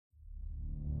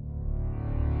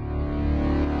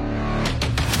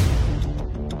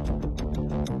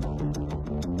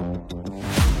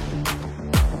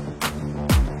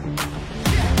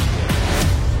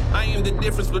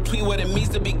difference between what it means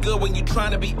to be good when you're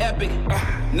trying to be epic.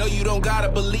 No, you don't gotta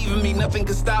believe in me, nothing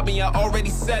can stop me, I already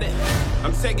said it.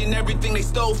 I'm taking everything they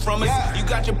stole from us. You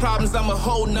got your problems, I'm a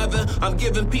whole nother. I'm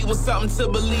giving people something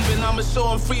to believe in, I'ma show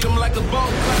them freedom like a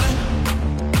bolt cutter.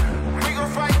 We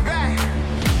gon' fight back.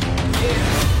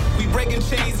 Yeah, we breaking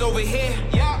chains over here.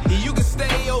 Yeah, you can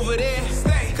stay over there.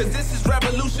 Cause this is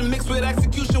revolution mixed with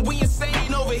execution. We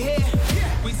insane over here.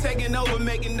 We taking over,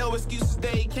 making no excuses.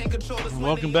 They can't control us.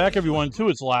 Welcome back, everyone, to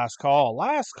its Last Call.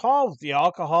 Last Call with the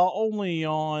alcohol only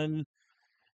on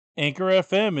Anchor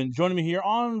FM. And joining me here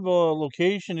on the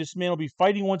location, this man will be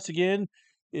fighting once again.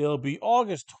 It'll be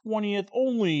August 20th,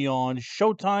 only on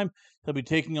Showtime. He'll be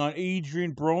taking on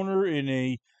Adrian Broner in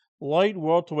a light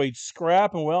welterweight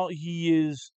scrap. And, well, he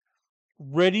is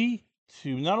ready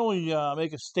to not only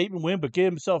make a statement win, but get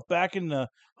himself back in the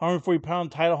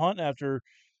 140-pound title hunt after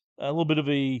a little bit of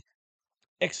a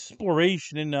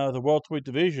exploration in the welterweight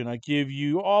division. I give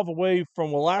you all the way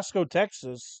from Velasco,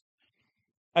 Texas.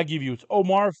 I give you it's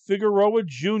Omar Figueroa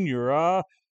Jr.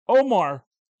 Omar.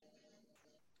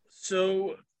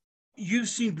 So you've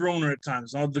seen Broner at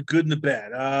times, all the good and the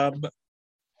bad.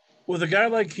 With a guy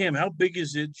like him, how big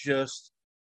is it just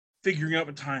figuring out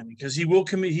the timing? Because he will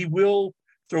commit, he will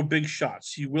throw big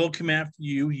shots. He will come after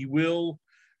you. He will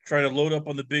try to load up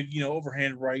on the big,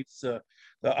 overhand rights, the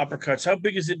uppercuts. How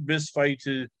big is it in this fight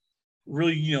to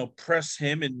really, press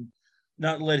him and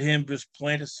not let him just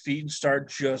plant his feet and start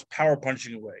just power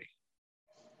punching away?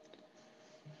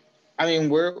 I mean,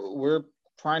 we're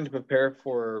trying to prepare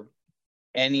for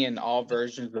any and all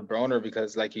versions of Broner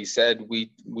because, like you said,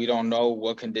 we don't know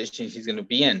what conditions he's going to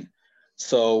be in.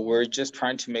 So we're just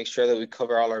trying to make sure that we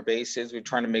cover all our bases. We're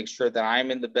trying to make sure that I'm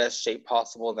in the best shape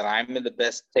possible, that I'm in the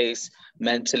best place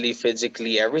mentally,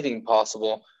 physically, everything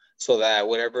possible, so that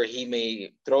whatever he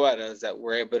may throw at us, that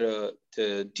we're able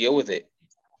to deal with it.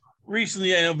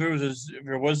 Recently, I know there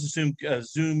was a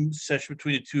Zoom session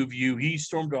between the two of you. He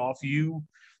stormed off. You,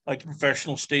 like a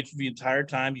professional, stayed for the entire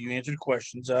time. You answered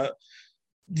questions. Do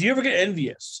you ever get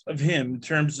envious of him in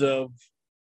terms of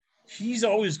he's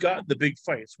always got the big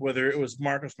fights, whether it was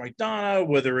Marcos Maidana,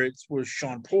 whether it was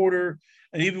Sean Porter,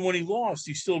 and even when he lost,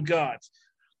 he still got,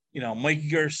 Mikey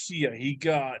Garcia. He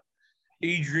got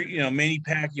Adrian, Manny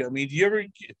Pacquiao. I mean, do you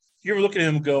ever look at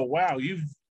him and go, wow,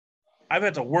 I've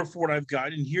had to work for what I've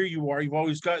got, and here you are. You've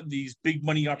always gotten these big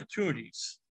money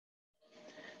opportunities.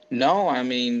 No, I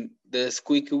mean, the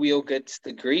squeaky wheel gets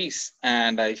the grease,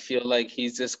 and I feel like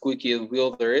he's the squeakiest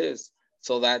wheel there is.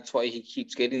 So that's why he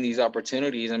keeps getting these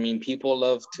opportunities. I mean, people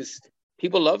love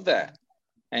that,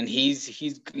 and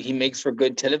he makes for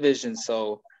good television.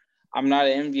 So I'm not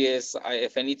envious.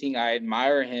 If anything, I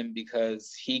admire him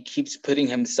because he keeps putting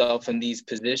himself in these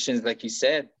positions, like you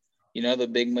said, the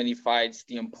big money fights,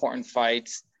 the important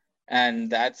fights, and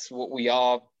that's what we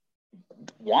all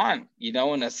want.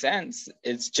 In a sense,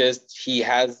 it's just he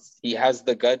has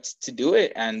the guts to do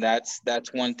it, and that's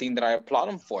one thing that I applaud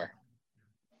him for.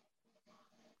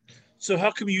 So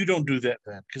how come you don't do that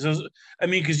then?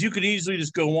 Because you could easily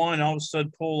just go on and all of a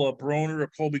sudden pull a Broner or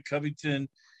Colby Covington,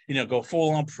 go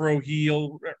full on pro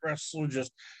heel wrestler,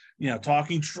 just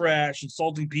talking trash,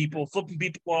 insulting people, flipping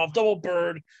people off, double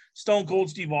bird, Stone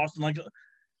Cold Steve Austin,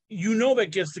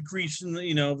 that gets the grease in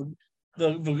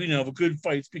the good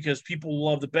fights because people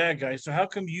love the bad guys. So how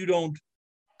come you don't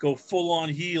go full on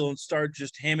heel and start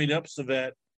just hamming up so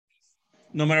that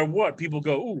no matter what, people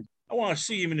go, ooh, I want to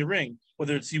see him in the ring.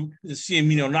 Whether it's you to see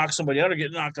him, knock somebody out or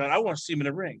get knocked out, I want to see him in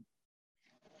the ring.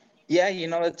 Yeah,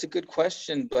 that's a good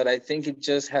question, but I think it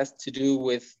just has to do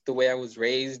with the way I was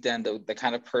raised and the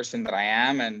kind of person that I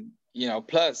am, and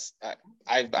plus,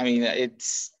 I mean,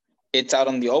 it's out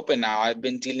on the open now. I've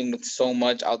been dealing with so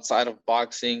much outside of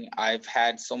boxing. I've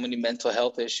had so many mental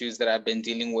health issues that I've been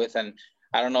dealing with, and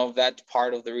I don't know if that's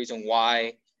part of the reason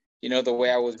why, the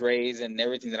way I was raised and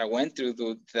everything that I went through,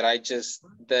 that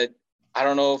I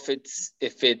don't know if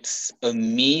it's a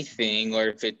me thing or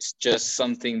if it's just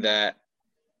something that,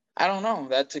 I don't know.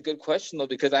 That's a good question though,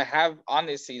 because I have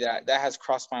honestly that has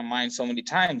crossed my mind so many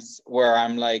times where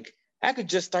I'm like, I could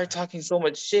just start talking so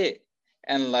much shit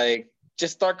and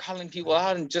just start calling people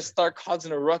out and just start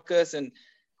causing a ruckus. And,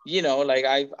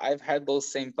 I've had those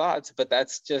same thoughts, but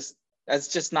that's just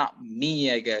not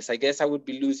me, I guess. I guess I would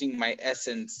be losing my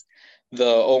essence, the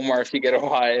Omar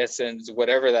Figueroa essence,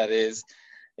 whatever that is.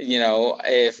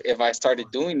 If I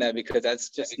started doing that, because that's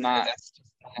just not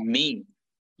me,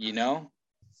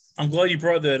 I'm glad you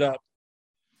brought that up.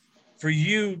 For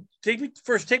you, take me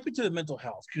to the mental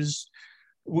health, because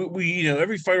we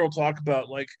every fighter will talk about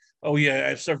oh yeah,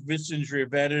 I suffered this injury, a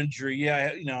bad injury,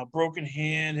 yeah, a broken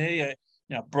hand, hey,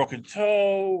 broken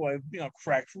toe, I've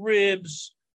cracked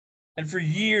ribs. And for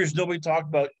years, nobody talked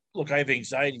about, look, I have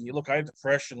anxiety. Look, I have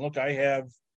depression. Look, I have,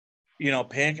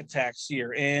 panic attacks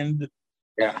here. And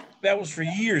that was for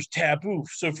years taboo.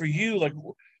 So for you, like,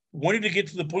 when did it get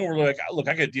to the point where, like, look,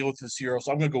 I got to deal with this here,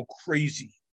 so I'm going to go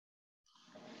crazy?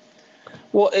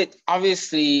 Well, it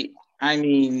obviously, I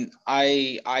mean,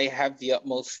 I have the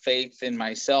utmost faith in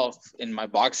myself, in my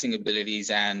boxing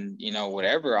abilities, and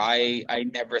whatever. I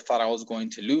never thought I was going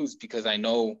to lose, because I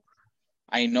know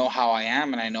how I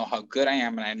am, and I know how good I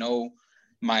am, and I know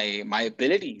my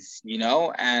abilities,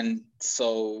 and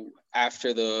so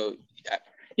after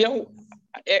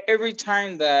every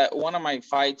time that one of my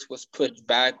fights was pushed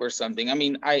back or something, I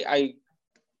mean, I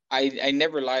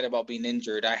never lied about being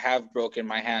injured. I have broken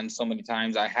my hand so many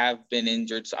times. I have been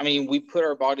injured. So, I mean, we put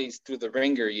our bodies through the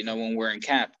ringer, when we're in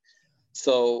camp.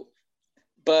 So,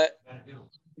 but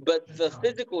the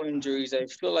physical injuries, I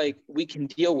feel like we can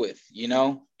deal with.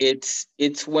 It's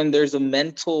when there's a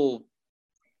mental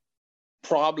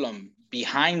problem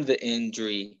behind the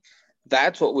injury,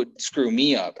 that's what would screw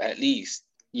me up. At least,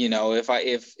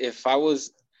 if I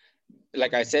was,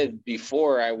 like I said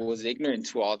before, I was ignorant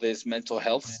to all this mental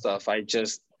health stuff. I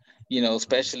just,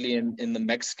 especially in the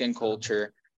Mexican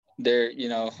culture, there,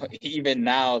 even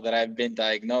now that I've been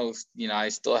diagnosed, I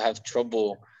still have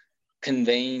trouble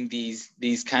conveying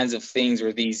these kinds of things,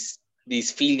 or these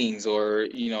feelings, or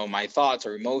my thoughts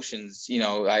or emotions.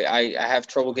 I have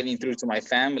trouble getting through to my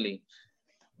family.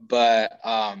 But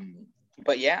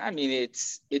yeah, I mean,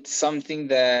 it's something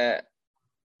that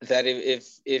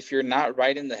if you're not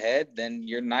right in the head, then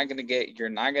you're not gonna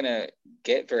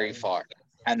get very far.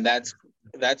 And that's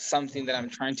something that I'm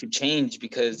trying to change,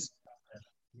 because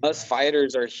us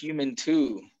fighters are human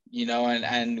too,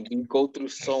 and we go through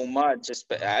so much.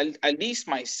 At least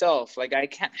myself, like, I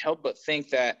can't help but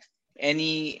think that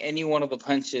any one of the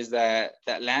punches that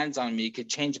lands on me could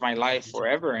change my life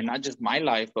forever, and not just my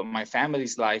life, but my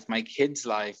family's life, my kids'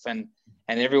 life, and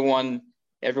everyone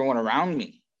around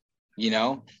me.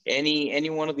 Any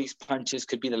one of these punches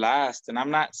could be the last. And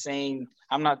I'm not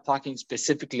talking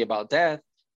specifically about death,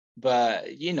 but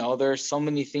there are so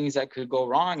many things that could go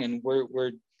wrong, and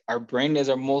our brain is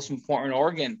our most important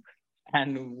organ,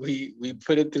 and we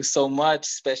put it through so much,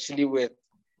 especially with,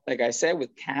 like I said,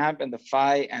 with camp and the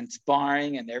fight and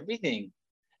sparring and everything.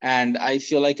 And I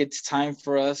feel like it's time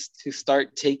for us to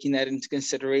start taking that into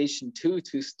consideration too,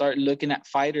 to start looking at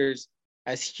fighters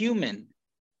as human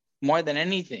more than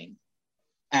anything.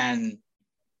 And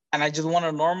I just want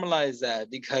to normalize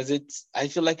that, because I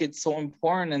feel like it's so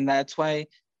important. And that's why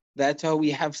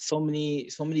we have so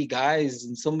many guys,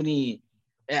 and so many,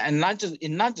 and not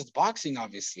just boxing,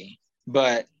 obviously,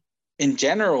 but in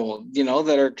general,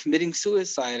 that are committing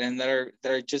suicide, and that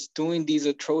are just doing these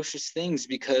atrocious things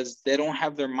because they don't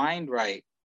have their mind right.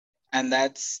 And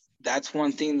that's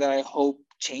one thing that I hope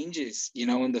changes,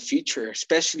 in the future,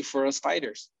 especially for us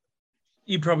fighters.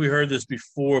 You probably heard this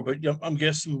before, but I'm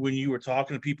guessing when you were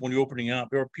talking to people, when you're opening up,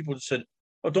 there were people that said,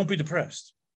 "Oh, don't be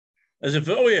depressed," as if,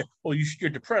 "Oh yeah, well you're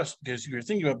depressed because you're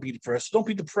thinking about being depressed. So don't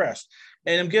be depressed."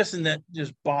 And I'm guessing that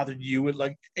just bothered you. It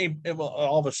like, well,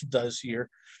 all of us does here.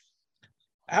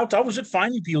 How was it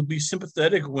finding people to be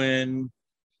sympathetic when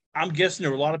I'm guessing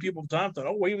there were a lot of people at the time thought,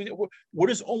 "Oh wait, what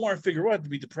does Omar Figueroa have to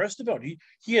be depressed about? He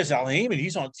has Al Haymon.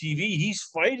 He's on TV. He's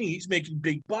fighting. He's making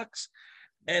big bucks."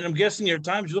 And I'm guessing there are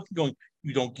times you're looking, going,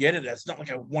 "You don't get it. That's not like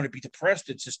I want to be depressed.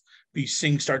 It's just these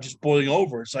things start just boiling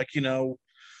over. It's like, a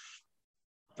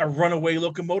runaway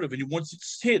locomotive. And once it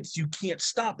hits, you can't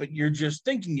stop it. You're just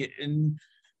thinking it." And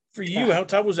for you, how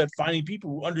tough was that finding people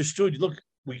who understood, look,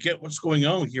 we get what's going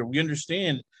on here. We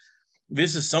understand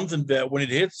this is something that when it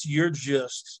hits,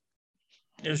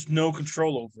 there's no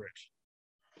control over it.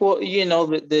 Well,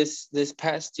 this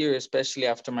past year, especially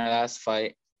after my last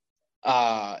fight,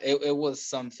 it was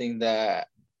something that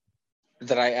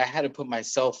I had to put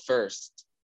myself first,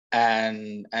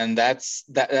 and that's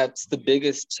the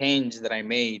biggest change that I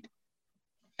made.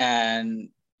 And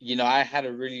I had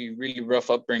a really, really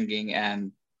rough upbringing,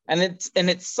 and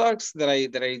it sucks that I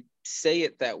say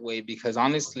it that way, because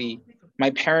honestly, my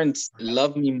parents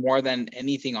love me more than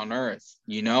anything on earth,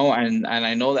 and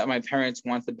I know that my parents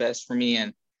want the best for me,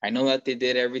 and I know that they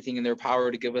did everything in their power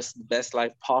to give us the best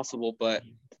life possible, but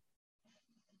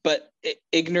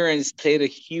ignorance played a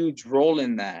huge role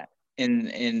in that,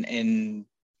 in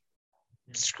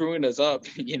screwing us up,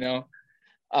 and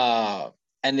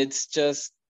it's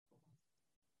just,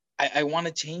 I want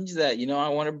to change that. I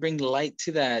want to bring light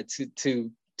to that,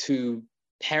 to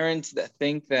parents that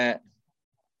think that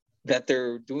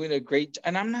they're doing a great,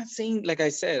 and I'm not saying, like I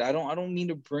said, I don't mean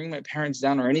to bring my parents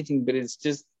down or anything, but it's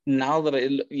just, now that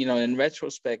in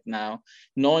retrospect now,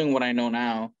 knowing what I know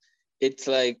now, it's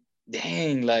like,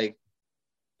 dang, like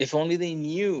if only they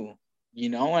knew,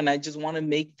 and I just want to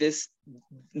make this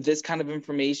kind of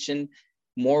information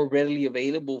more readily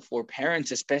available for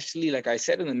parents, especially like I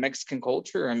said, in the Mexican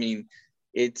culture. I mean,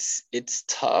 it's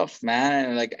tough,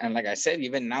 man. And like I said,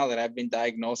 even now that I've been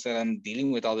diagnosed and I'm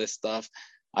dealing with all this stuff,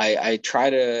 I try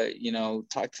to,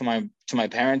 talk to my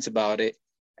parents about it,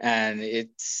 and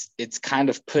it's kind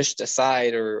of pushed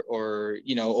aside or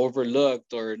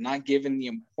overlooked or not given the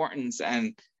importance.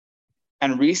 And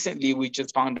recently we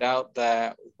just found out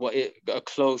that a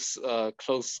close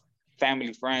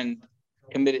family friend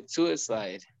committed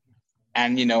suicide.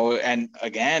 And and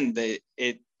again,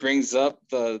 it brings up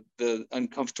the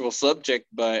uncomfortable subject,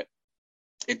 but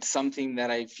it's something that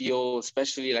I feel,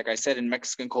 especially like I said, in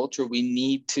Mexican culture, we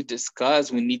need to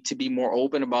discuss. We need to be more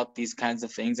open about these kinds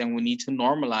of things, and we need to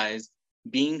normalize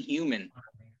being human.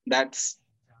 That's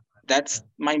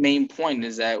my main point,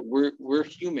 is that we're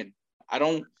human. I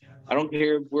don't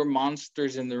care if we're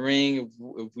monsters in the ring,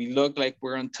 if we look like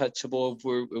we're untouchable,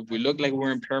 if we look like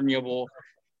we're impermeable.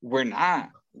 We're not.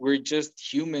 We're just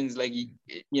humans, like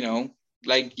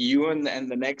like you and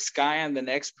the next guy and the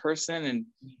next person,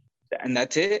 and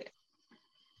that's it.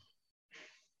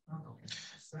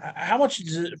 How much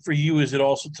is it for you? Is it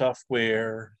also tough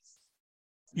where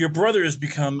your brother has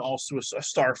become also a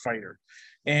star fighter,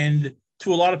 and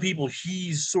to a lot of people,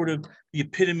 he's sort of the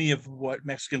epitome of what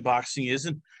Mexican boxing is,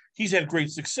 and he's had great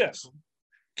success.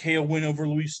 KO win over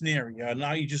Luis Neri.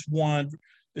 Now he just won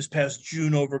this past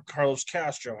June over Carlos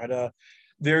Castro. Had a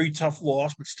very tough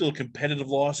loss, but still a competitive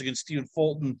loss against Stephen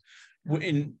Fulton.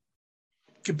 In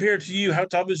compared to you, how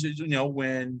tough is it?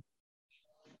 When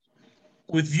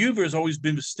with you, there's always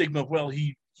been the stigma of, well,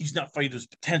 he's not fighting his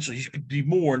potential. He could be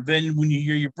more. And then when you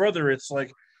hear your brother, it's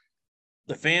like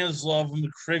the fans love him,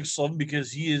 the critics love him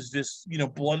because he is this,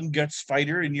 blood and guts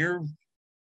fighter, and you're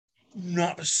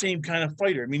not the same kind of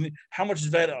fighter. I mean, how much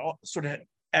does that sort of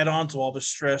add on to all the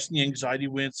stress and the anxiety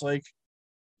when it's like,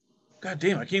 God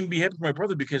damn, I can't even be happy for my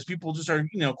brother because people just are,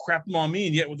 crapping on me,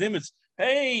 and yet with him, it's,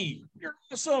 hey, you're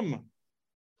awesome.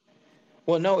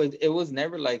 Well, no, it was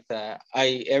never like that.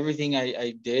 Everything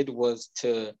I did was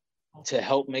to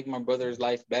help make my brother's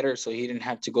life better, so he didn't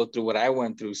have to go through what I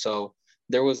went through. So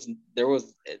there wasn't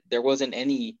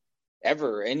any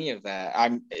of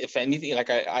that. If anything, like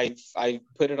I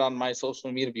put it on my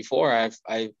social media before.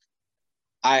 I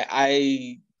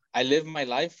live my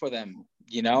life for them,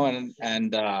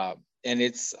 and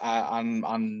it's on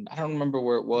I don't remember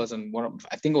where it was, and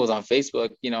I think it was on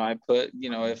Facebook. I put,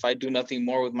 if I do nothing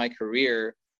more with my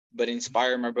career but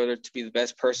inspire my brother to be the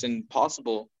best person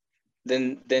possible,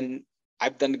 then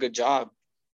I've done a good job.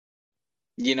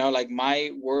 Like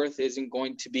my worth isn't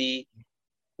going to be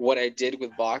what I did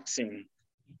with boxing.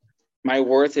 My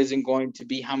worth isn't going to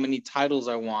be how many titles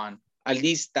I won. At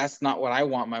least that's not what I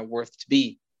want my worth to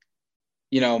be.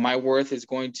 My worth is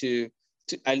going to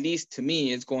at least to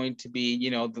me, is going to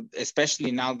be,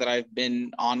 especially now that I've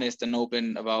been honest and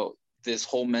open about this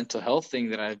whole mental health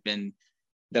thing that I've been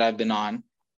on.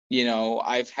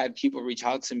 I've had people reach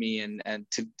out to me and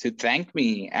to thank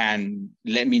me and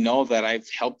let me know that I've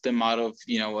helped them out of,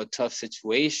 a tough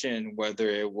situation, whether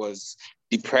it was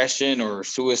depression or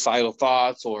suicidal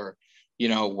thoughts or,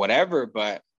 whatever.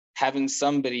 But having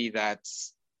somebody that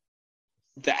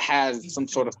has some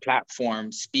sort of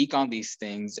platform speak on these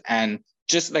things, and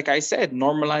just like I said,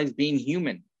 normalize being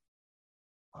human.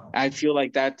 I feel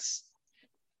like that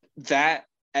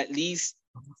at least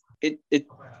it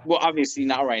well, obviously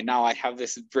not right now. I have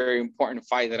this very important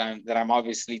fight that I'm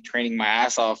obviously training my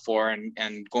ass off for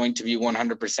and going to be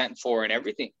 100% for and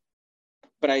everything.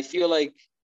 But I feel like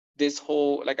this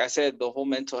whole, like I said, the whole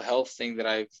mental health thing that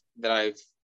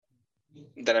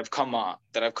I've come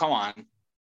on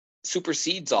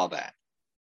supersedes all that.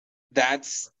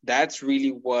 That's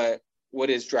really what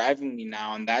is driving me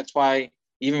now, and that's why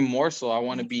even more so I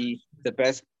want to be the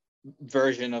best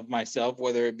version of myself,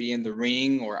 whether it be in the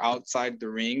ring or outside the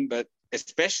ring, but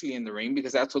especially in the ring,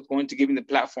 because that's what's going to give me the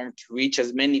platform to reach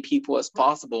as many people as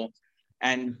possible,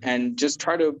 and just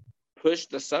try to push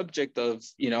the subject of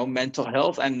mental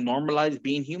health and normalize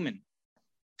being human.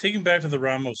 Taking back to the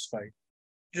Ramos fight,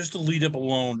 just to lead up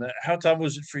alone, how tough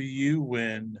was it for you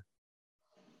when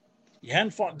you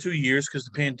hadn't fought in 2 years because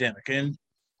of the pandemic and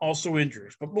also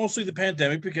injuries, but mostly the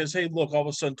pandemic because, hey, look, all of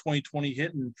a sudden 2020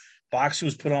 hit and boxing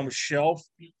was put on the shelf.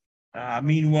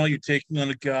 Meanwhile, you're taking on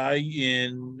a guy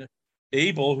in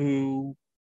Abel who,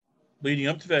 leading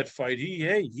up to that fight, he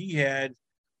had he had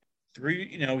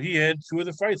 2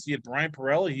 other fights. He had Brian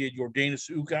Perella, he had Yordenis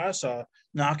Ugas, a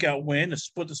knockout win, a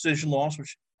split decision loss,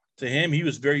 which to him. He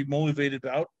was very motivated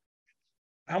about.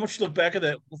 How much you look back at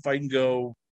that fight and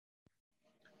go,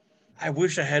 I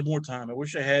wish I had more time. I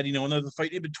wish I had, another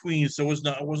fight in between. So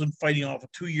I wasn't fighting off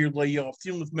a 2-year layoff,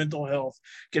 dealing with mental health,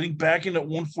 getting back into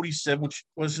 147,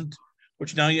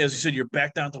 which now, as you said, you're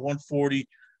back down to 140.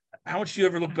 How much do you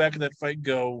ever look back at that fight and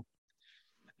go,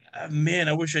 man,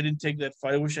 I wish I didn't take that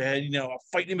fight. I wish I had, a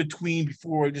fight in between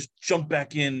before I just jump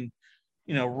back in,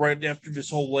 right after this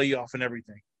whole layoff and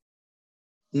everything.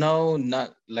 No,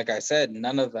 not like I said,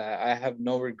 none of that. I have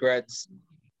no regrets.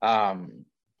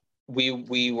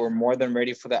 We were more than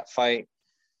ready for that fight.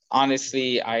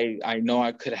 Honestly, I know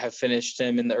I could have finished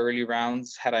him in the early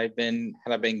rounds had I been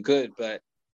good, but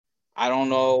I don't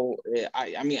know.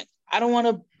 I mean, I don't want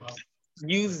to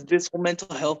use this whole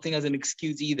mental health thing as an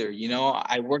excuse either.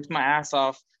 I worked my ass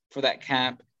off for that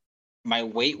camp. My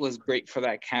weight was great for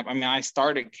that camp. I mean, I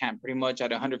started camp pretty much at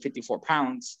 154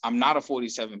 pounds. I'm not a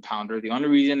 47 pounder. The only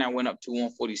reason I went up to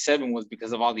 147 was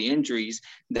because of all the injuries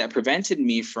that prevented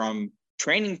me from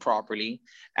training properly,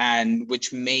 and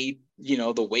which made,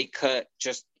 the weight cut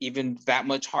just even that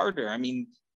much harder. I mean,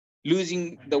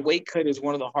 losing the weight cut is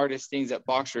one of the hardest things that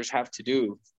boxers have to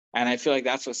do. And I feel like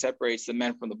that's what separates the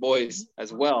men from the boys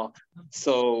as well.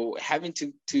 So having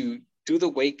to do the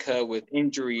weight cut with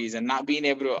injuries and not being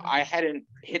able to, I hadn't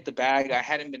hit the bag. I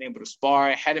hadn't been able to spar.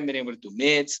 I hadn't been able to do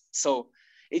mitts. So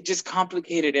it just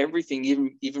complicated everything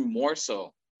even more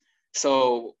so.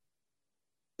 So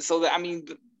that, I mean,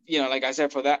 like I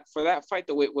said, for that fight,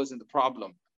 the weight wasn't the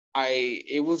problem.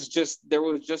 There was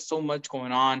just so much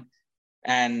going on.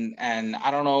 And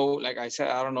I don't know, like I said,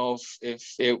 I don't know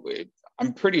if it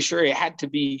I'm pretty sure it had to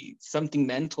be something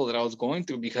mental that I was going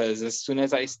through, because as soon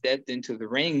as I stepped into the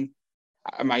ring,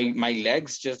 my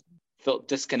legs just felt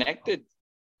disconnected.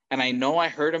 And I know I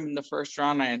hurt him in the first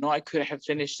round. I know I could have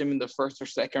finished him in the first or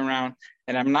second round.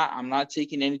 And I'm not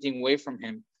taking anything away from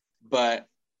him, but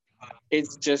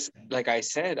it's just like I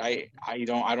said, I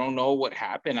don't know what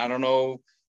happened. I don't know.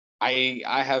 I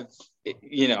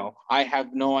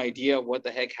have no idea what the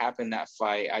heck happened that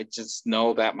fight. I just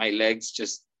know that my legs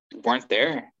just weren't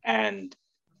there, and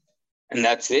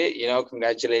that's it.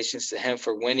 Congratulations to him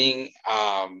for winning.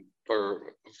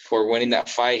 For winning that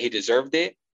fight, he deserved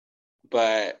it.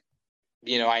 But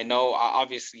I know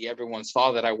obviously everyone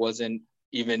saw that I wasn't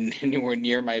even anywhere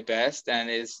near my best, and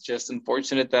it's just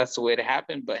unfortunate that's the way it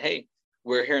happened. But hey,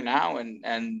 we're here now,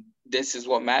 and this is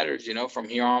what matters, from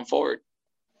here on forward.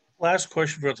 Last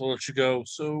question for us to let you go.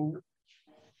 So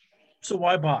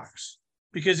why box?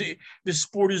 Because this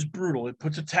sport is brutal. It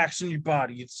puts a tax on your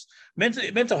body. It's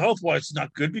mental health wise, it's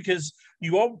not good, because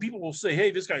people will say,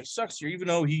 "Hey, this guy sucks here," even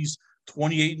though he's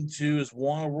 28-2, has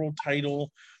won a world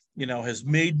title, has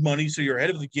made money, so you're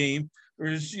ahead of the game.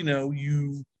 Whereas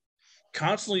you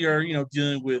constantly are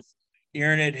dealing with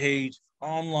internet hate,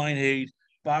 online hate,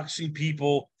 boxing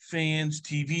people, fans,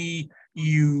 TV.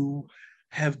 You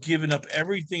have given up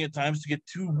everything at times to get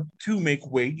to make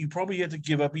weight. You probably had to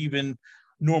give up even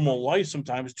normal life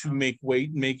sometimes to make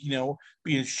weight and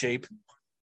be in shape.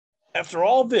 After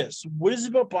all this, what is it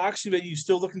about boxing that you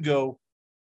still look and go,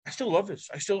 I still love this.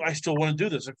 I still want to do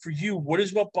this? Like, for you, what is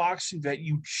it about boxing that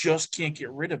you just can't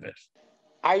get rid of it?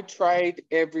 I tried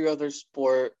every other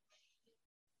sport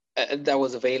that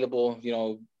was available.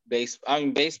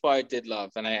 Baseball I did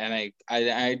love, and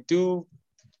I do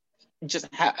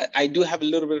I do have a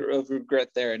little bit of regret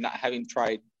there, not having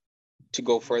tried to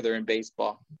go further in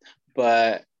baseball.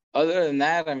 But other than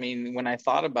that, I mean, when I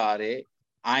thought about it,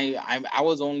 I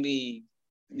was only,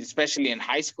 especially in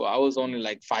high school, I was only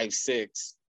like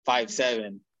 5'6",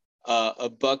 5'7",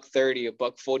 $130,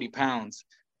 $140 pounds.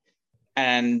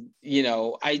 And,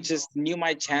 I just knew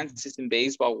my chances in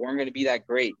baseball weren't going to be that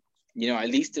great. At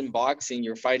least in boxing,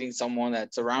 you're fighting someone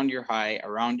that's around your height,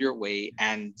 around your weight.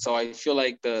 And so I feel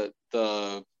like the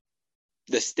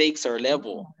stakes are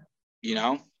level,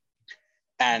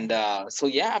 And so,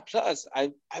 yeah, plus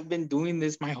I've been doing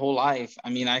this my whole life. I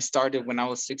mean, I started when I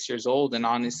was 6 years old, and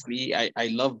honestly, I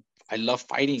love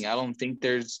fighting. I don't think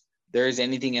there's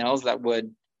anything else that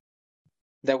would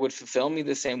fulfill me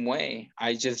the same way.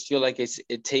 I just feel like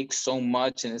it takes so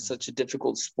much, and it's such a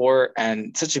difficult sport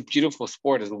and such a beautiful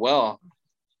sport as well.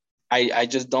 I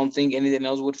just don't think anything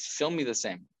else would fulfill me the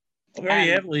same. Well, there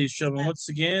you have it, ladies and gentlemen. Once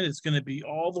again, it's going to be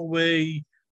all the way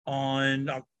on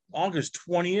August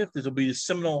 20th. It'll be the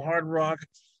Seminole Hard Rock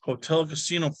Hotel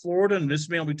Casino, Florida, and this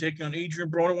man will be taking on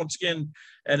Adrian Broner once again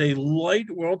at a light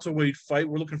welterweight fight.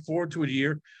 We're looking forward to it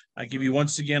here. I give you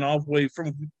once again all the way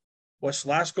from West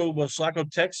Laco,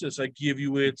 Texas. I give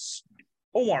you it's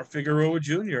Omar Figueroa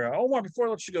Jr. Omar, before I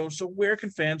let you go, so where can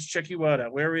fans check you out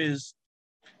at? Where is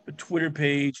The Twitter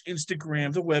page,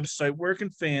 Instagram, the website. Where can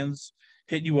fans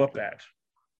hit you up at?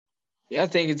 Yeah, I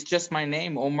think it's just my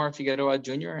name, Omar Figueroa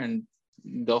Jr., and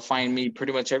they'll find me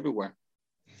pretty much everywhere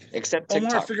except Omar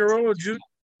TikTok. Figueroa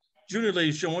Junior,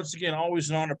 ladies and gentlemen, once again, always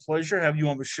an honor, pleasure have you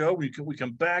on the show. We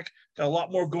come back, got a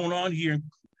lot more going on here.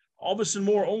 All this and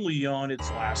more only on It's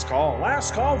Last Call.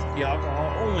 Last Call with the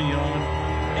Alcohol, only on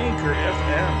Anchor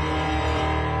FM.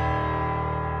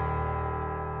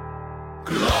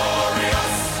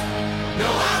 Glorious. No,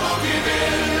 I won't give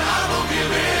in. I won't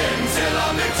give in till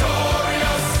I'm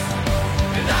victorious.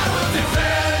 And I will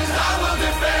defend. I will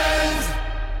defend.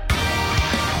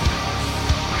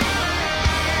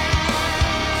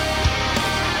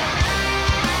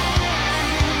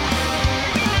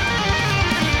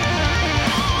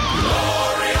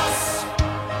 Glorious.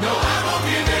 No, I won't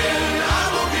give in. I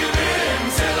won't give in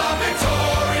till I'm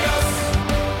victorious.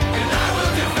 And I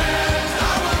will defend.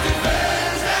 I will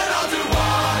defend. And I'll do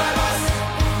what I must.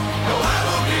 No, I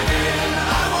won't give in.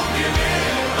 I won't give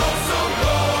in. Oh, so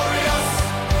glorious.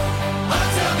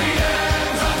 Until the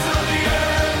end. Until the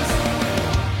end.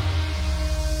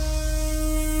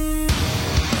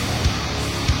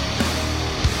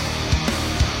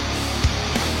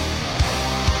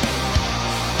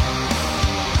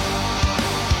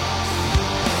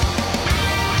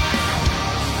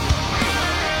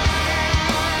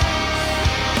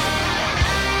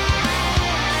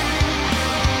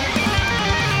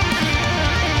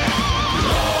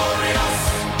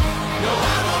 Glorious. No,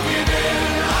 I won't give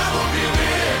in. I won't give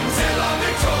in till I'm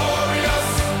victorious.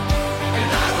 And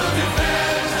I will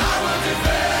defend. I will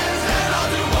defend. And I'll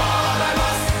do what I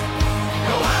must.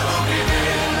 No, I won't give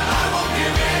in. I won't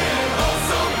give in. Oh,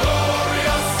 so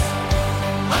glorious.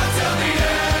 Until the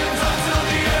end. Until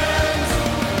the end.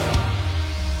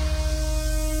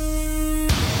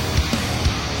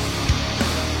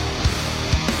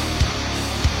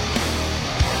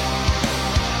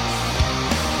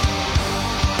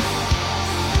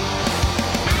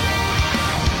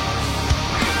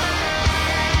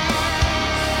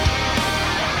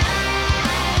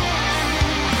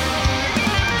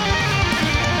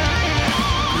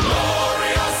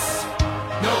 Glorious.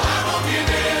 No, I won't give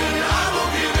in. I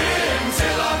won't give in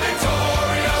till I'm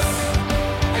victorious.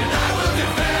 And I will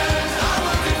defend. I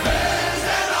will defend.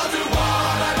 And I'll do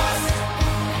what I must.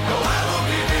 No, I won't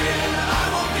give in. I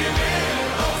won't give in.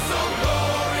 Oh, so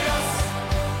glorious.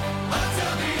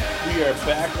 Until the end. We are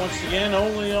back once again,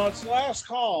 only on It's Last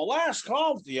Call. Last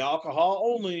Call with the Alcohol,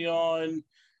 only on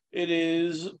it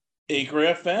is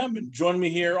Anchor FM. And joining me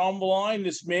here on the line,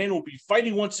 this man will be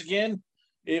fighting once again.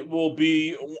 It will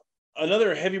be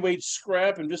another heavyweight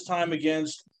scrap, and this time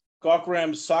against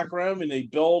Gokram Sakram in a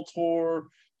Bellator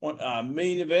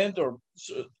main event or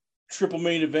triple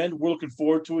main event. We're looking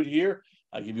forward to it here.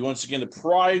 I give you once again the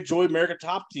Pride Joy America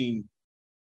Top Team.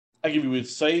 I give you with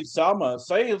Saeed Salma.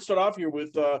 Saeed, let's start off here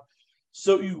with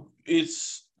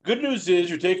it's good news is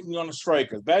you're taking on a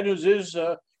striker. The bad news is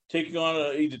taking on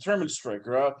a determined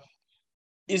striker.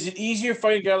 Is it easier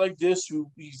fighting a guy like this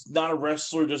who he's not a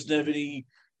wrestler, doesn't have any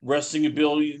wrestling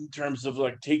ability in terms of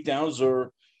like takedowns,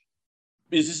 or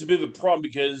is this a bit of a problem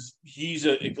because he's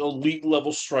an elite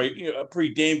level striker, a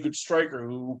pretty damn good striker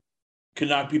who can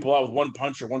knock people out with one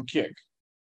punch or one kick?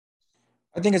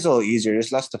 I think it's a little easier.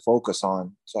 There's less to focus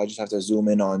on. So I just have to zoom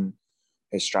in on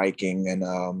his striking, and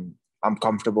I'm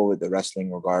comfortable with the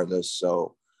wrestling regardless.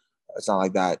 So it's not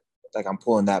like that, like I'm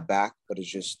pulling that back, but it's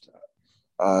just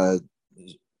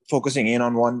focusing in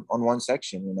on one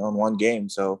section, in one game.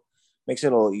 So makes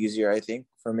it a little easier, I think,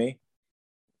 for me.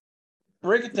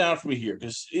 Break it down for me here,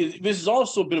 because this is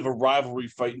also a bit of a rivalry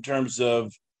fight in terms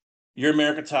of your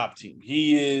America Top Team.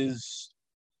 He is.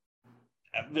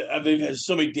 They've had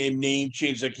so many damn name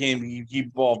changes I can't even keep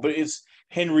involved, but it's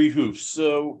Henry Hoof.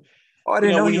 So, I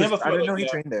didn't know he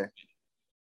trained there.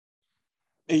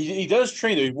 He does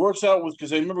train there. He works out with,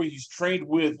 because I remember he's trained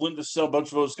with Linda Sell, a bunch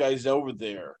of those guys over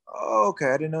there. Oh, okay,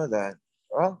 I didn't know that.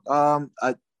 Well,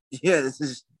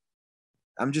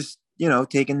 I'm just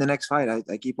taking the next fight.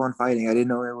 I keep on fighting. I didn't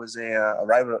know it was a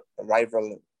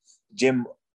gym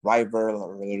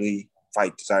rivalry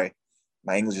fight. Sorry,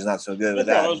 my English is not so good with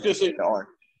that. I was going to say,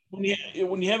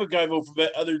 when you have a guy go from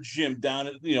that other gym down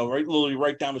at literally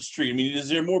right down the street. I mean, is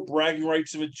there more bragging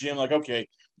rights in a gym? Like, okay,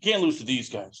 you can't lose to these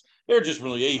guys. They're just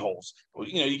really a-holes. Well,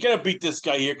 you got to beat this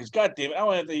guy here because, goddamn it, I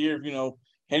don't have to hear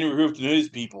Henry Hoof and his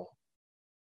people.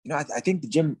 I think the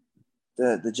gym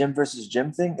versus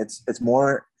gym thing. It's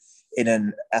more in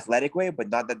an athletic way, but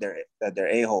not that they're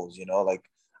a-holes. Like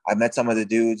I've met some of the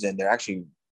dudes and they're actually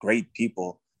great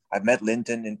people. I've met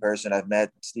Linton in person. I've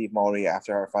met Steve Maury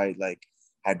after our fight. Like,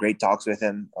 had great talks with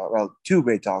him. Two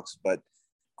great talks, but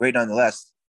great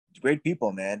nonetheless. Great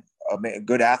people, man.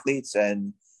 Good athletes,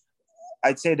 and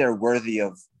I'd say they're worthy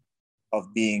of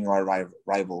being our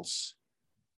rivals.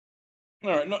 All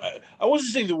right, no, I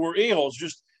wasn't saying that we're a-holes.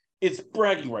 Just it's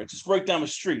bragging rights. It's right down the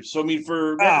street. So I mean,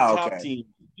 for American top Okay. team,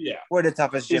 yeah, We're the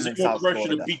toughest gym is in it more South pressure to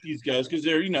Florida. beat these guys because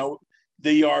they're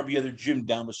they are the other gym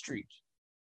down the street.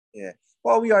 Yeah.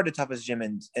 Well, we are the toughest gym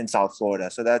in South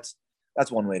Florida, so that's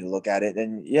one way to look at it.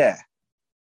 And yeah,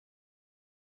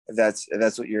 if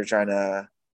that's what you're trying to,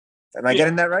 am I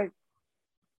getting that right?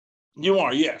 You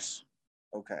are, yes.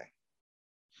 Okay.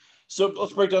 So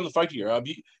let's break down the fight here.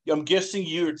 I'm guessing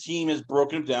your team has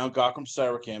broken him down. Gakram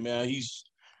Sarakam. Yeah,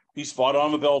 he's fought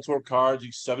on the Bellator cards.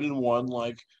 He's 7-1.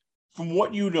 Like, from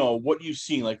what you know, what you've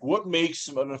seen, like, what makes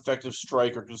him an effective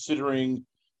striker? Considering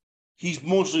he's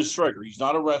mostly a striker. He's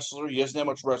not a wrestler. He hasn't had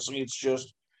much wrestling. It's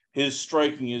just his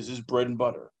striking is his bread and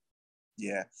butter.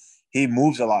 Yeah, he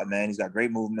moves a lot, man. He's got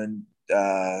great movement,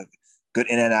 good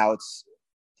in and outs.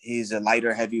 He's a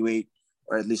lighter heavyweight,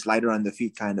 or at least lighter on the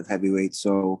feet kind of heavyweight.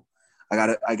 So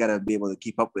I gotta be able to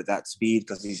keep up with that speed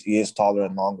because he is taller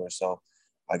and longer. So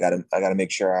I gotta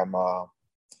make sure I'm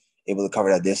able to cover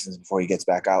that distance before he gets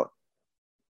back out.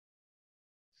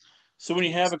 So when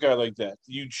you have a guy like that,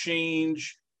 you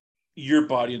change your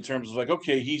body in terms of like,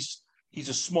 okay, he's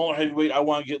a smaller heavyweight. I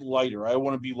want to get lighter. I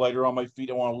want to be lighter on my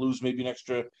feet. I want to lose maybe an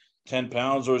extra 10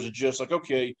 pounds. Or is it just like,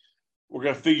 okay, we're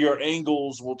going to figure out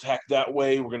angles. We'll attack that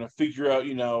way. We're going to figure out,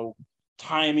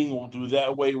 timing. We'll do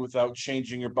that way without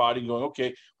changing your body and going,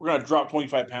 okay, we're going to drop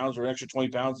 25 pounds or an extra 20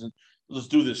 pounds and let's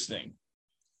do this thing.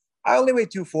 I only weigh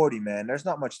 240, man. There's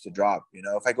not much to drop.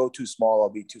 If I go too small, I'll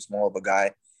be too small of a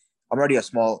guy. I'm already a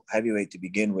small heavyweight to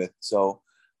begin with. So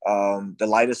the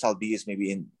lightest I'll be is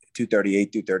maybe in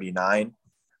 238, 239.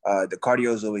 The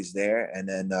cardio is always there. And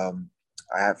then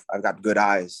I've got good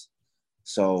eyes.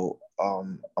 So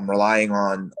I'm relying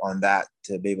on that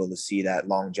to be able to see that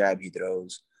long jab he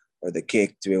throws or the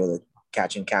kick to be able to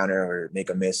catch and counter or make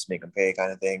a miss, make him pay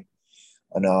kind of thing.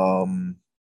 And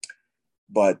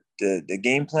but the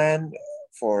game plan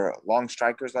for long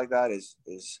strikers like that is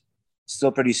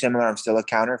still pretty similar. I'm still a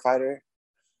counter fighter,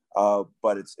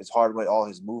 but it's hard with all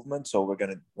his movement. So we're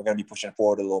gonna be pushing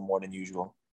forward a little more than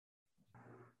usual.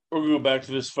 We're gonna go back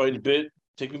to this fight a bit.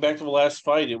 Take me back to the last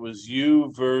fight. It was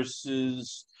you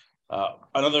versus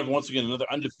another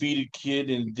undefeated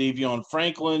kid in Davion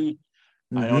Franklin.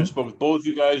 I know I spoke with both of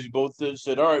you guys. You both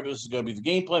said, all right, this is going to be the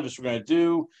game plan. This is what we're going to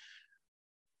do.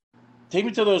 Take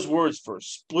me to those words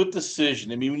first. Split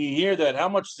decision. I mean, when you hear that, how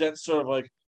much is that sort of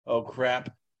like, oh, crap,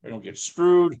 I don't get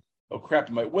screwed. Oh, crap,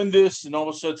 I might win this. And all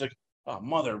of a sudden, it's like, oh,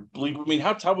 mother bleep. I mean,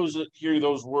 how tough was it hearing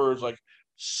those words like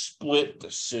split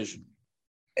decision?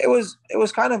 It was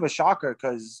kind of a shocker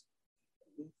because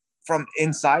from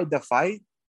inside the fight,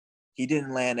 he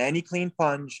didn't land any clean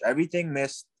punch. Everything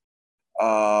missed.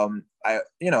 I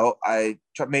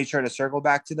made sure to circle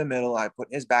back to the middle. I put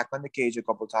his back on the cage a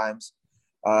couple times.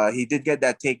 He did get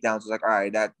that takedown. So it's like, all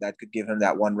right, that could give him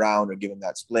that one round or give him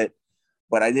that split.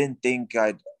 But I didn't think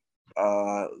I'd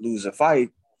lose a fight.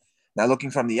 Now,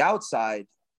 looking from the outside,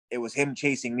 it was him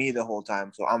chasing me the whole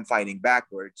time. So I'm fighting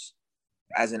backwards.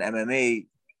 As an MMA,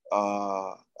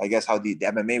 I guess how the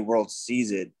MMA world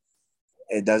sees it,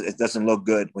 it doesn't look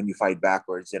good when you fight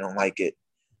backwards. They don't like it.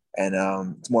 And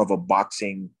it's more of a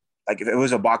boxing, like if it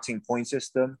was a boxing point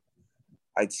system,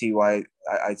 I'd see why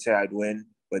I'd say I'd win.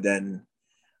 But then,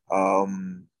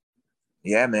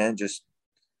 yeah, man, just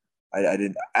I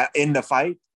didn't in the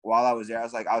fight while I was there.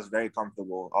 I was very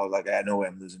comfortable. I was like, I know way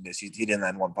I'm losing this. He didn't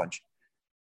land one punch.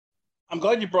 I'm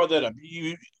glad you brought that up.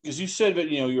 Because you said that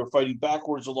you were fighting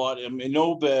backwards a lot. I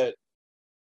know that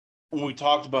when we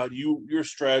talked about your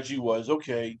strategy was,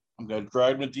 okay, I'm going to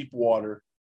drag him in deep water.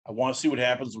 I want to see what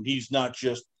happens when he's not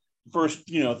just first,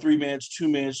 3 minutes, 2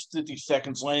 minutes, 50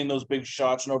 seconds, landing those big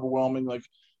shots and overwhelming. Like,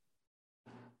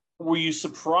 were you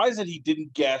surprised that he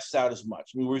didn't gas out as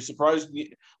much? I mean, were you surprised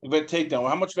with that takedown?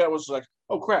 How much of that was like,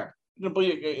 oh crap,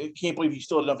 I can't believe he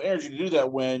still had enough energy to do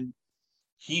that when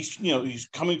he's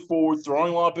coming forward,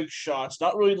 throwing a lot of big shots,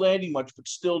 not really landing much, but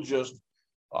still just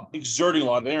exerting a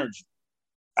lot of energy.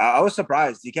 I was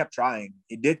surprised. He kept trying.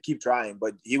 He did keep trying,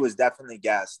 but he was definitely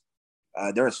gassed.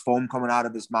 There was foam coming out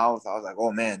of his mouth. I was like,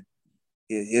 oh man,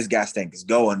 his gas tank is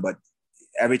going. But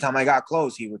every time I got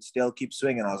close, he would still keep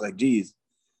swinging. I was like, geez,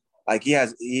 like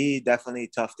he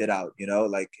definitely toughed it out,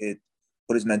 like it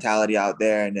put his mentality out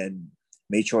there and then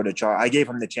made sure to charge. I gave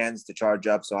him the chance to charge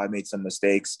up. So I made some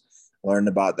mistakes, learned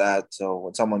about that. So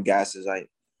when someone gasses, I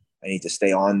need to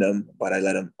stay on them, but I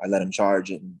let him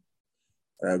charge and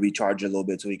recharge a little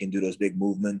bit so he can do those big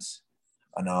movements.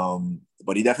 And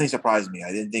but he definitely surprised me.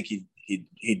 I didn't think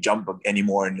he'd jump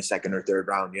anymore in the second or third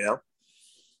round, you know.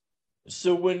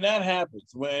 So when that happens,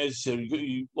 when so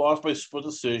you lost by split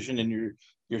decision and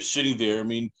you're sitting there, I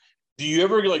mean, do you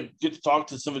ever like get to talk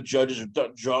to some of the judges or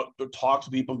talk to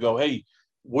people and go, hey,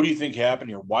 what do you think happened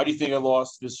here? Why do you think I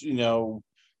lost this,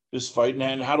 this fight,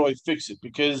 and how do I fix it?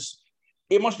 Because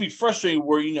it must be frustrating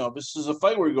where, this is a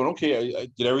fight where you're going, okay, I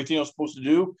did everything I was supposed to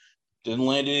do, didn't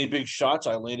land any big shots,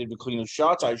 I landed the cleanest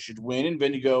shots, I should win, and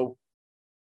then you go,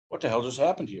 what the hell just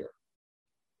happened here?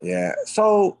 Yeah,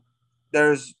 so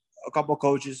there's a couple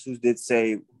coaches who did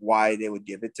say why they would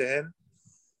give it to him,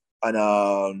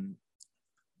 and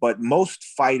but most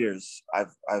fighters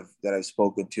that I've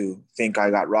spoken to think I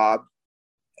got robbed,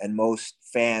 and most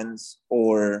fans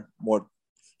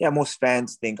most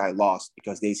fans think I lost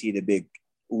because they see the big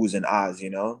oohs and ahs,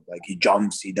 like he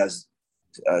jumps, he does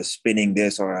spinning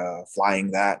this or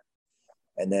flying that,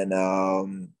 and then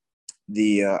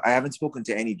I haven't spoken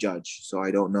to any judge, so I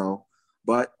don't know,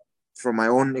 but from my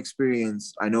own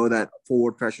experience, I know that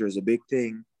forward pressure is a big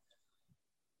thing.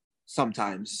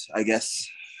 Sometimes, I guess.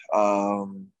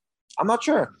 I'm not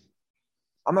sure.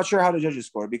 I'm not sure how the judges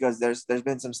score because there's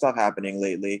been some stuff happening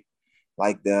lately,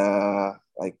 like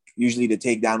usually the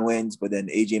takedown wins, but then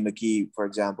AJ McKee, for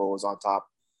example, was on top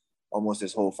almost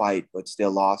this whole fight, but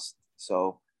still lost.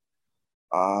 So,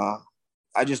 I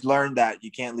just learned that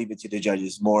you can't leave it to the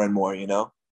judges more and more.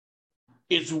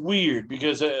 It's weird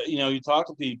because you talk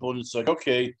to people and it's like,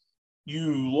 okay,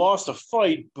 you lost a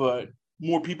fight, but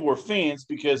more people were fans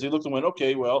because they looked and went,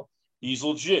 okay, well, he's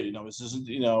legit. This isn't,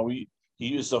 he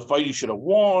is a fight he should have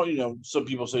won. Some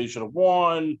people say he should have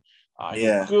won.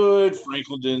 He's good.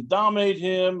 Franklin didn't dominate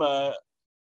him. How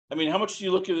much do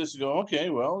you look at this and go, okay,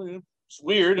 well, it's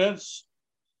weird.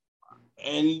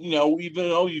 Even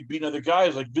though you've beaten other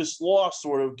guys, like this loss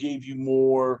sort of gave you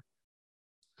more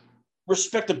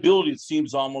respectability, it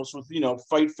seems almost with,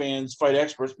 fight fans, fight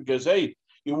experts, because, hey,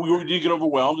 we did get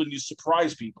overwhelmed and you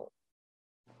surprise people.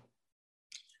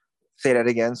 Say that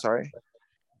again, sorry.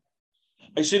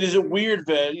 I said, is it weird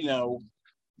that,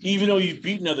 even though you've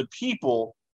beaten other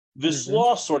people, this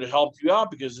loss sort of helped you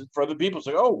out because for other people, it's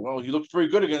like, oh, well, you looked very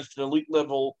good against an elite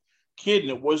level kid,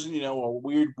 and it wasn't, a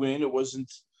weird win. It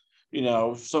wasn't,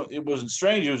 it wasn't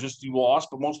strange. It was just you lost,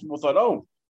 but most people thought, oh,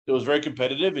 it was very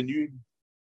competitive, and a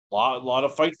lot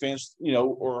of fight fans,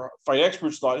 or fight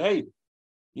experts thought, hey,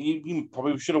 he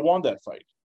probably should have won that fight.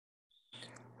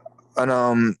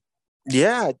 And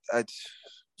yeah,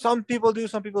 some people do,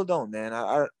 some people don't, man.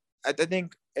 I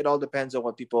think it all depends on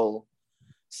what people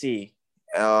see.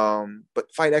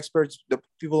 But fight experts, the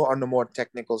people on the more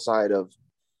technical side of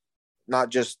not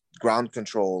just ground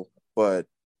control, but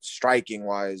striking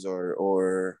wise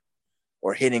or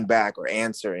hitting back or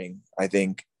answering, I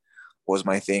think was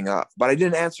my thing. But I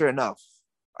didn't answer enough.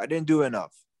 I didn't do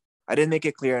enough. I didn't make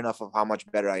it clear enough of how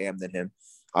much better I am than him.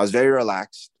 I was very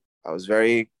relaxed. I was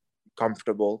very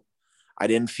comfortable. I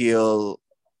didn't feel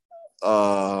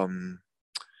and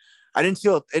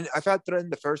I felt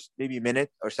threatened the first maybe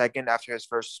minute or second after his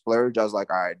first splurge. I was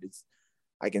like, all right,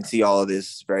 I can see all of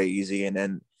this very easy. And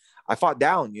then I fought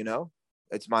down, he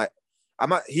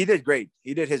did great.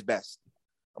 He did his best.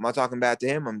 I'm not talking bad to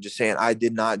him. I'm just saying I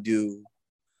did not do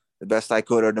the best I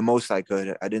could or the most I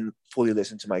could. I didn't fully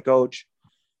listen to my coach.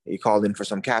 He called in for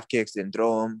some calf kicks, didn't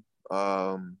throw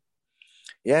them.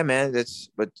 Yeah, man,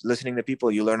 but listening to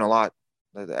people, you learn a lot.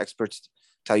 The experts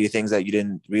tell you things that you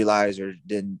didn't realize or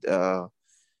didn't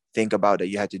think about that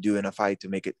you had to do in a fight to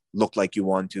make it look like you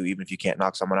won to, even if you can't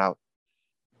knock someone out.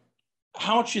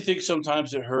 How much do you think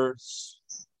sometimes it hurts?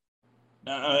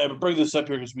 I bring this up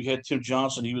here because we had Tim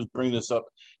Johnson. He was bringing this up,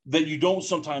 that you don't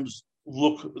sometimes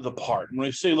look the part. When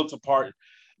I say look the part,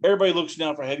 everybody looks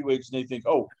now for heavyweights and they think,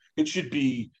 oh, it should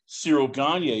be Cyril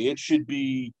Gagne. It should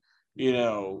be,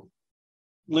 Lynn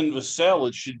Vassell.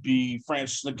 It should be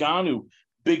Francis Ngannou.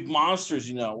 Big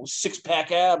monsters,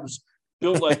 6-pack abs,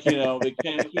 built like, they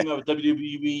came out with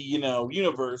WWE,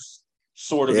 universe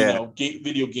sort of,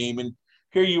 video game. And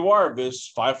here you are,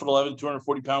 this 5'11",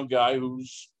 240-pound guy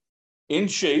who's in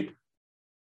shape,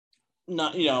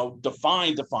 not,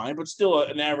 defined, but still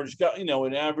an average guy,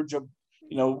 an average of,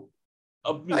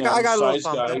 I got a little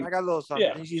something. Guy. I got a little something.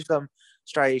 Yeah. You see some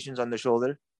striations on the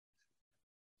shoulder.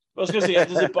 I was going to say,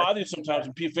 does it bother you sometimes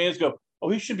when fans go, oh,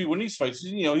 he should be winning these fights?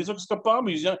 He looks like a bomb.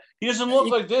 He doesn't look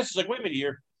like this. It's like, wait a minute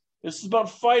here. This is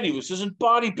about fighting. This isn't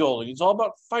bodybuilding. It's all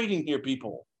about fighting here,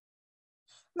 people.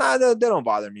 Nah, they don't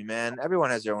bother me, man.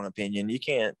 Everyone has their own opinion. You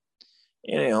can't,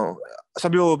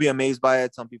 some people will be amazed by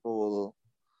it. Some people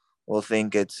will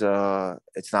think it's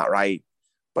not right.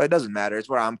 But it doesn't matter. It's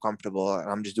where I'm comfortable.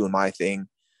 I'm just doing my thing.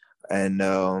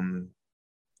 And,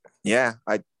 yeah,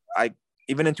 I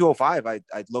even in 205, I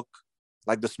look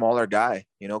like the smaller guy,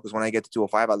 you know, because when I get to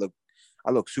 205,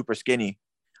 I look super skinny.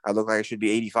 I look like I should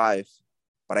be 85,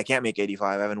 but I can't make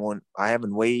 85. I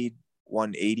haven't weighed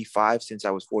 185 since I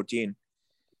was 14,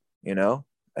 you know,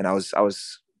 and I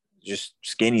was just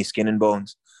skinny, skin and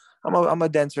bones. I'm a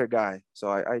denser guy, so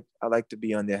I like to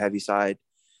be on the heavy side,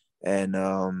 and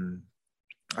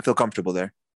I feel comfortable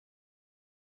there.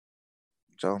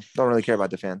 So don't really care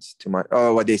about the fans too much.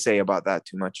 Oh, what they say about that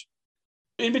too much.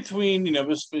 In between,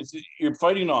 you're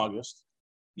fighting in August.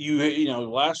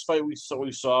 Last fight we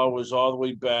saw was all the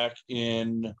way back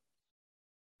in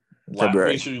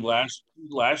February. basically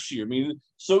last year. I mean,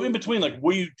 so in between, like,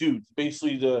 what do you do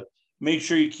basically to make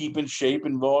sure you keep in shape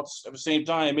and vaults at the same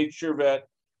time, make sure that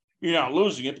you're not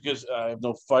losing it because I have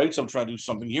no fights. I'm trying to do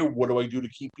something here. What do I do to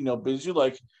keep busy?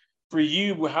 Like for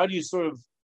you, how do you sort of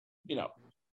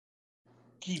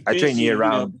keep busy? I train year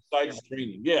round. Besides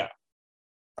training, yeah.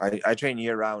 I train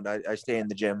year round. I stay in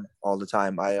the gym all the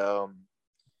time.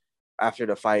 After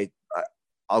the fight,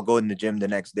 I'll go in the gym the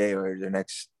next day or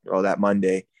that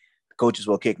Monday. The coaches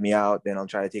will kick me out. Then I'll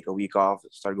try to take a week off,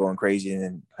 start going crazy, and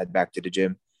then head back to the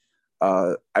gym.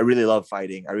 I really love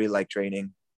fighting. I really like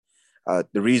training.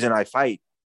 The reason I fight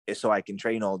is so I can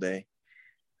train all day.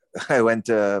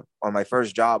 On my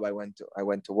first job, I went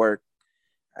to work.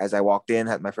 As I walked in,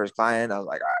 had my first client, I was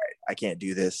like, all right, I can't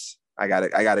do this. I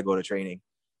gotta go to training.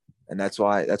 And that's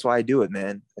why I do it,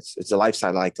 man. It's a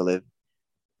lifestyle I like to live.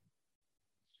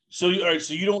 So, all right.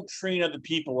 So you don't train other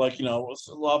people, like a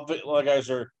lot of guys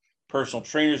are personal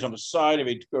trainers on the side.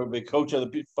 They coach other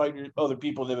people in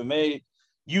MMA.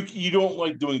 You don't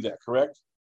like doing that, correct?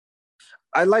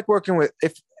 I like working with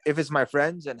if it's my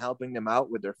friends and helping them out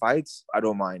with their fights. I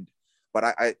don't mind, but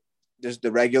I just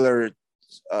the regular.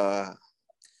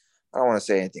 I don't want to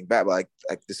say anything bad, but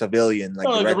like the civilian, like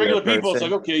the regular people. Person,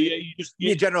 it's like, okay, yeah,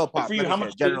 you general pop. For you, how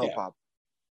much general pop?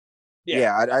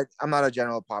 Yeah, I'm not a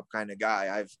general pop kind of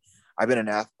guy. I've been an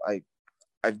athlete.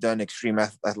 I've done extreme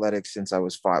athletics since I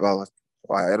was 5. Well,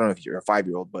 I don't know if you're a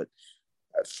 5-year-old, but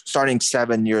starting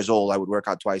 7 years old, I would work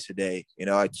out twice a day. You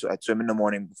know, I'd swim in the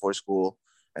morning before school,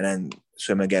 and then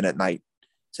swim again at night.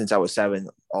 Since I was 7,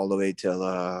 all the way till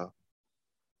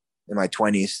in my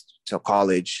 20s till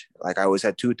college. Like I always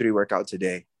had 2-3 workouts a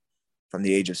day from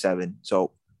the age of 7.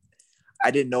 So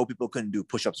I didn't know people couldn't do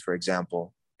push-ups, for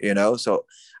example. You know, so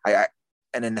I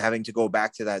and then having to go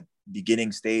back to that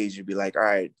beginning stage, you'd be like, all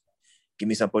right, give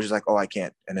me some pushes. Like, oh, I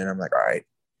can't. And then I'm like, all right.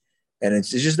 And it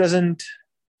just doesn't,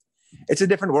 it's a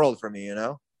different world for me, you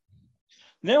know?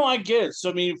 No, I get it. So,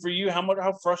 I mean, for you,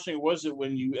 how frustrating was it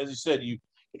when you, as you said, you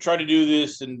tried to do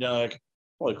this and like,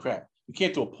 holy crap, you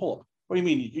can't do a pull-up. What do you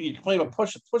mean? You complain about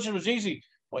push-ups. Push-ups was easy.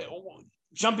 Wait,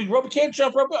 jumping rope, you can't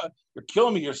jump rope. You're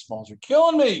killing me here, Smalls. You're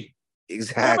killing me.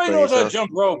 Exactly. Everybody knows how to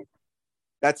jump rope.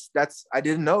 That's I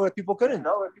didn't know that people couldn't.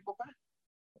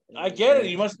 I get it.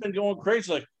 You must have been going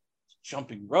crazy, like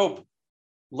jumping rope.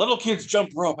 Little kids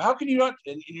jump rope. How can you not?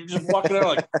 And you're just walking out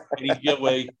like, I need to get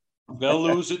away. I'm gonna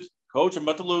lose it, coach. I'm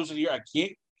about to lose it here. I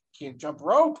can't jump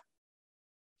rope.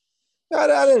 I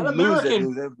didn't lose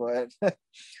it,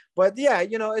 but yeah,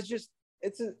 you know,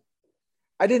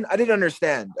 I didn't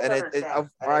understand, and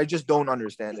I just don't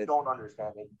understand it.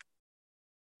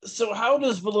 So how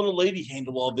does the little lady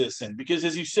handle all this then? Because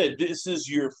as you said, this is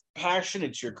your passion,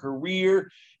 it's your career,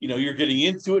 you're getting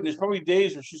into it. And there's probably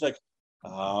days where she's like,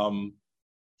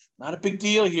 not a big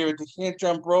deal here. They can't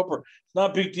jump rope, or it's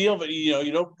not a big deal, but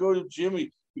you don't go to the gym.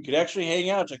 We could actually hang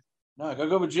out. It's like, no, I gotta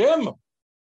go to the gym.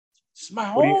 It's my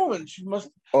home. And she must,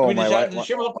 my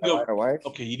wife.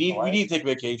 Okay, we need to take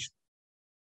vacation.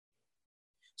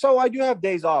 So I do have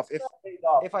days off.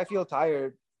 If I feel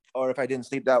tired, or if I didn't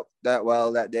sleep that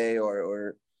well that day,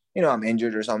 or I'm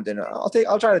injured or something, I'll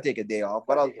try to take a day off,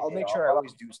 but I'll make sure I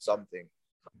always do something.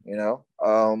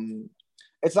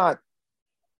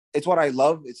 It's what I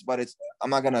love. I'm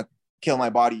not gonna kill my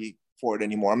body for it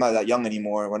anymore. I'm not that young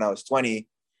anymore. When I was 20,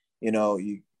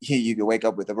 you could wake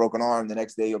up with a broken arm. The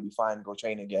next day you'll be fine, go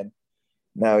train again.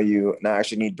 Now I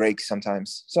actually need breaks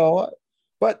sometimes. So,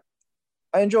 but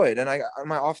I enjoy it, and on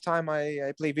my off time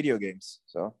I play video games,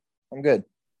 so I'm good.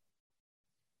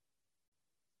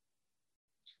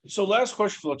 So last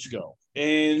question to let you go.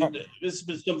 And this has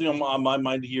been something on my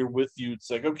mind here with you.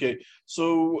 It's like, okay,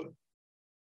 so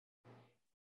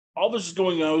all this is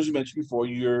going on, as you mentioned before,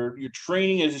 you're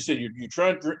training, as you said, you're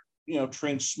trying to,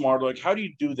 train smarter. Like, how do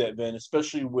you do that, Ben,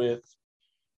 especially with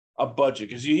a budget?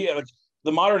 Because you hear, like,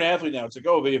 the modern athlete now, it's like,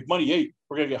 oh, they have money. Hey,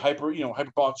 we're going to get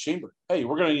hyperbolic chamber. Hey,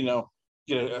 we're going to,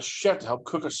 get a chef to help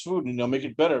cook us food and, make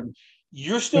it better.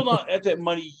 You're still not at that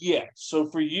money yet. So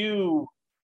for you,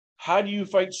 how do you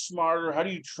fight smarter? How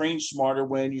do you train smarter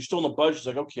when you're still in the budget? It's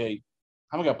like, okay,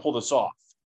 how am I going to pull this off?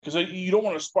 Because you don't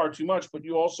want to spar too much, but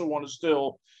you also want to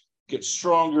still get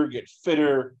stronger, get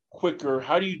fitter, quicker.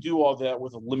 How do you do all that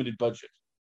with a limited budget?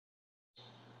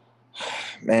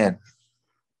 Man,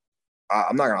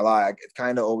 I'm not gonna lie. It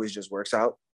kind of always just works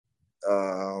out.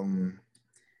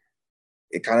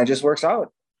 It kind of just works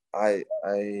out. I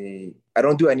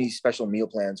don't do any special meal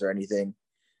plans or anything.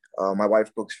 My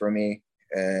wife cooks for me,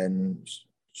 and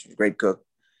she's a great cook.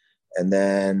 And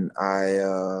then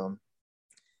I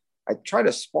try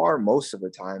to spar most of the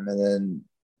time, and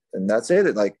that's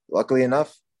it. Like, luckily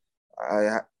enough,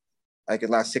 I could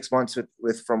last 6 months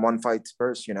with from one fight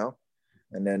first,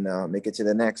 and then make it to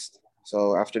the next.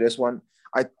 So after this one,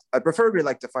 I preferably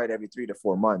like to fight every 3 to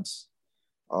 4 months.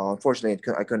 Unfortunately,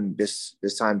 I couldn't this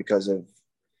time because of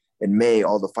in May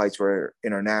all the fights were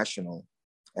international,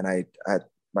 and I had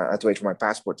to wait for my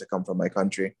passport to come from my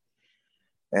country,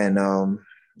 and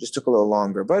just took a little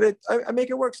longer. But I make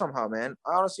it work somehow, man.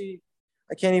 Honestly,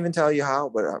 I can't even tell you how,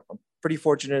 but I'm pretty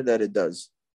fortunate that it does.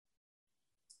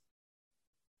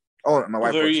 Oh, my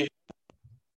wife.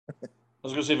 I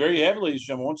was going to say, very heavily, ladies and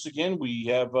gentlemen. Once again, we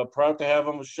have proud to have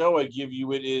on the show. I give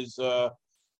you it is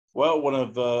one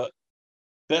of the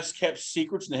best kept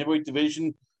secrets in the heavyweight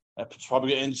division. It's probably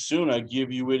going to end soon. I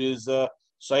give you it is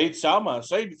Said Salma.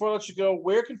 Said, before I let you go,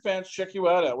 where can fans check you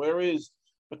out at? Where is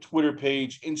a Twitter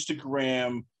page,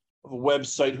 Instagram, a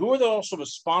website? Who are also the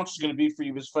sponsors going to be for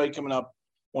you this fight coming up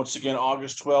once again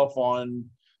August 12th on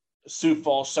Sioux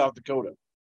Falls, South Dakota?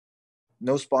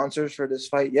 No sponsors for this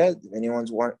fight yet. If anyone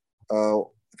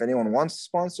wants to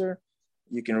sponsor,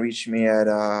 you can reach me at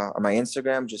on my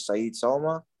Instagram, just Said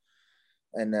Salma,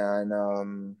 and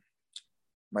then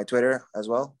my Twitter as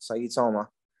well, Said Salma.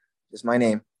 Just my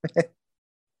name.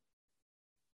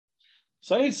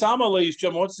 Said Salma, ladies and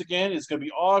gentlemen, once again, it's going to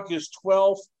be August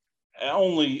 12th,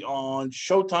 only on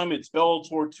Showtime. It's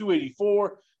Bellator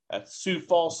 284 at Sioux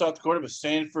Falls, South Dakota, with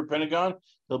Sanford Pentagon.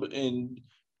 And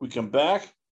we come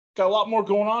back. Got a lot more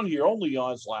going on here, only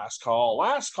on his Last Call.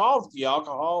 Last Call with the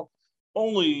Alcohol,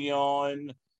 only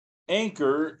on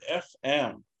Anchor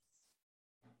FM.